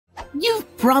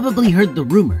You've probably heard the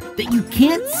rumor that you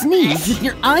can't sneeze with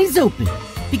your eyes open,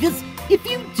 because if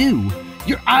you do,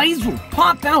 your eyes will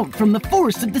pop out from the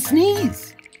force of the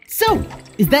sneeze. So,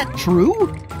 is that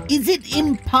true? Is it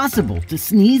impossible to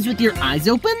sneeze with your eyes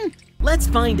open? Let's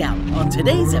find out on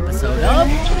today's episode of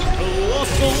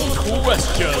Colossal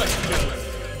Questions.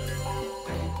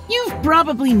 You've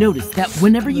probably noticed that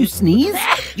whenever you sneeze,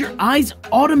 your eyes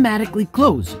automatically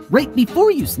close right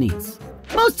before you sneeze.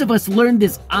 Most of us learned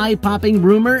this eye-popping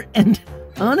rumor, and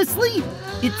honestly,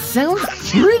 it sounds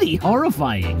pretty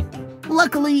horrifying.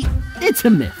 Luckily, it's a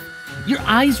myth. Your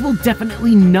eyes will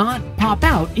definitely not pop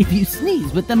out if you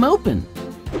sneeze with them open.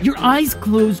 Your eyes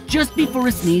close just before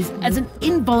a sneeze as an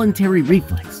involuntary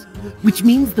reflex, which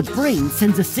means the brain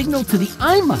sends a signal to the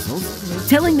eye muscles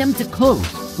telling them to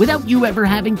close without you ever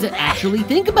having to actually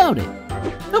think about it.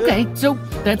 Okay, so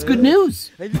that's good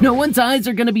news. No one's eyes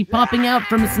are going to be popping out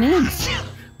from a sneeze.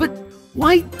 But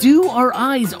why do our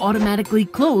eyes automatically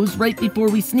close right before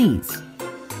we sneeze?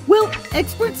 Well,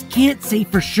 experts can't say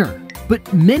for sure,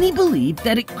 but many believe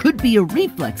that it could be a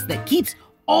reflex that keeps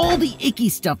all the icky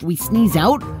stuff we sneeze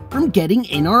out from getting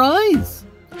in our eyes.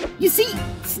 You see,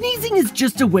 sneezing is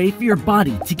just a way for your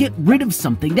body to get rid of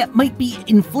something that might be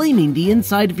inflaming the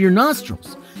inside of your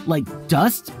nostrils, like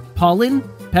dust, pollen,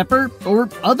 pepper, or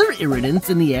other irritants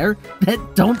in the air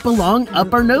that don't belong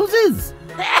up our noses.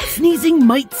 Sneezing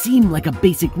might seem like a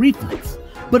basic reflex,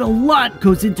 but a lot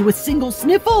goes into a single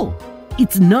sniffle.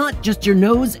 It's not just your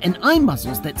nose and eye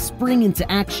muscles that spring into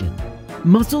action.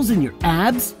 Muscles in your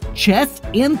abs, chest,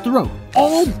 and throat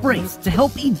all brace to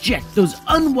help eject those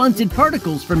unwanted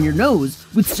particles from your nose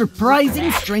with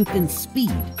surprising strength and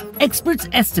speed. Experts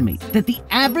estimate that the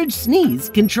average sneeze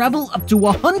can travel up to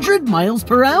 100 miles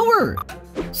per hour.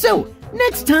 So,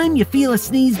 next time you feel a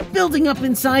sneeze building up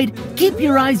inside, keep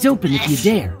your eyes open if you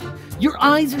dare. Your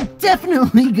eyes are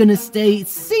definitely gonna stay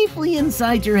safely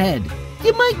inside your head.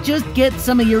 You might just get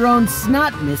some of your own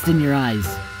snot mist in your eyes.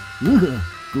 Ugh,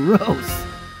 gross.